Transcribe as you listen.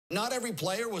Not every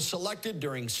player was selected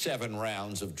during 7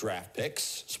 rounds of draft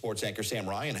picks. Sports anchor Sam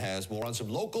Ryan has more on some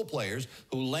local players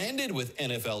who landed with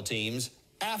NFL teams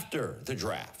after the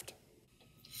draft.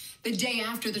 The day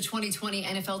after the 2020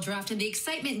 NFL draft, and the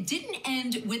excitement didn't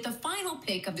end with the final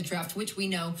pick of the draft, which we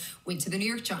know went to the New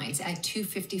York Giants at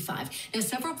 255. Now,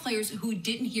 several players who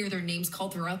didn't hear their names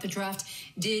called throughout the draft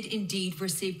did indeed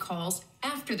receive calls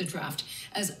after the draft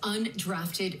as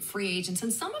undrafted free agents.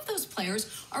 And some of those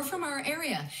players are from our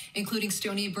area, including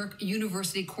Stony and Brook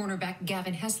University cornerback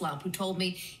Gavin Heslop, who told me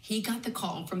he got the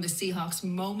call from the Seahawks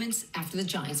moments after the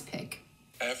Giants pick.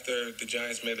 After the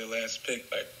Giants made their last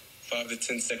pick, like 5 to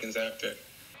 10 seconds after.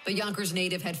 The Yonkers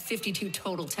native had 52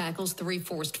 total tackles, 3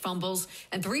 forced fumbles,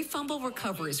 and 3 fumble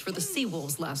recoveries for the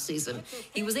Seawolves last season.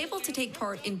 He was able to take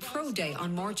part in Pro Day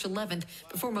on March 11th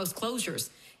before most closures.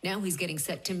 Now he's getting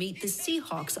set to meet the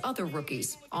Seahawks' other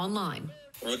rookies online.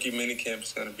 Rookie minicamp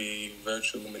is going to be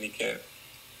virtual minicamp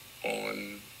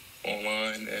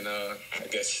online, and I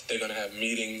guess they're going to have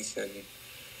meetings and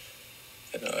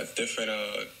different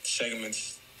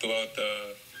segments throughout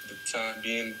the time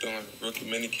being during rookie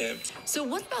minicamp. So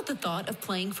what about the thought of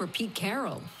playing for Pete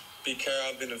Carroll? Pete Carroll,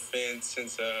 I've been a fan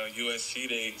since USC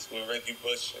days with Reggie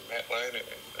Bush and Matt Leinart,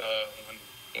 and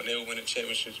when they were winning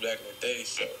championships back in the day.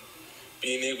 So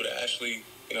being able to actually,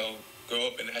 grow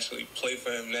up and actually play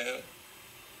for him now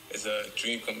is a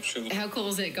dream come true. How cool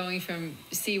is it going from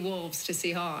Seawolves to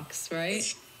Seahawks, right?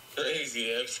 It's crazy.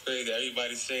 It's crazy.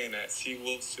 Everybody's saying that.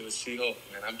 Seawolves to a Seahawk,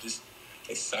 man. I'm just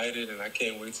excited, and I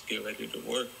can't wait to get ready to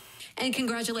work. And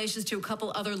congratulations to a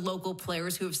couple other local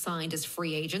players who have signed as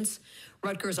free agents.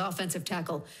 Rutgers offensive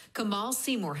tackle Kamal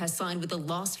Seymour has signed with the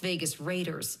Las Vegas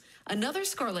Raiders. Another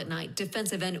Scarlet Knight,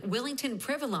 defensive end Willington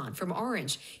Privilon from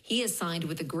Orange. He has signed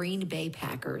with the Green Bay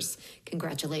Packers.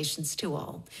 Congratulations to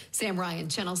all. Sam Ryan,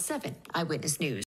 Channel 7 Eyewitness News.